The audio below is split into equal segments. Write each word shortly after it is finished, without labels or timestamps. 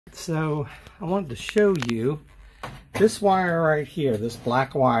So I wanted to show you this wire right here. This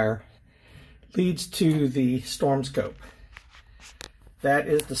black wire leads to the StormScope. That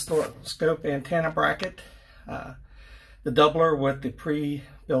is the StormScope antenna bracket, the doubler with the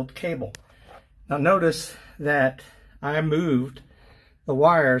pre-built cable. Now notice that I moved the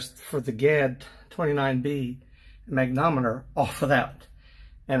wires for the GAD 29B magnometer off of that,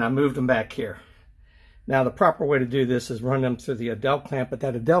 and I moved them back here. Now the proper way to do this is run them through the Adele clamp, but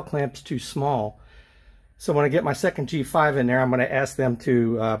that Adele clamp's too small. So when I get my second G5 in there, I'm going to ask them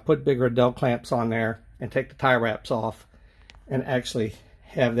to put bigger Adele clamps on there and take the tie wraps off and actually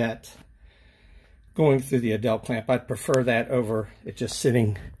have that going through the Adele clamp. I'd prefer that over it just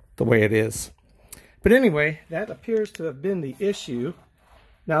sitting the way it is. But anyway, that appears to have been the issue.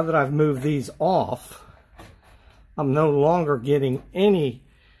 Now that I've moved these off, I'm no longer getting any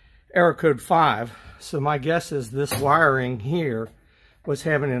error code 5. So my guess is this wiring here was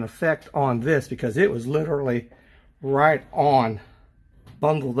having an effect on this, because it was literally right on,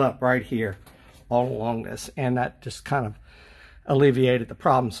 bundled up right here all along this, and that just kind of alleviated the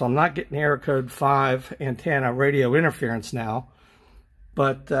problem. So I'm not getting error code 5 antenna radio interference now,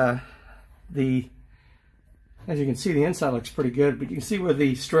 but as you can see, the inside looks pretty good, but you can see where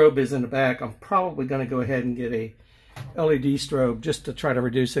the strobe is in the back. I'm probably going to go ahead and get a LED strobe just to try to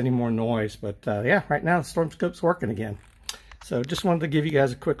reduce any more noise. But yeah, right now the StormScope's working again. So just wanted to give you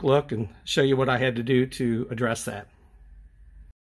guys a quick look and show you what I had to do to address that.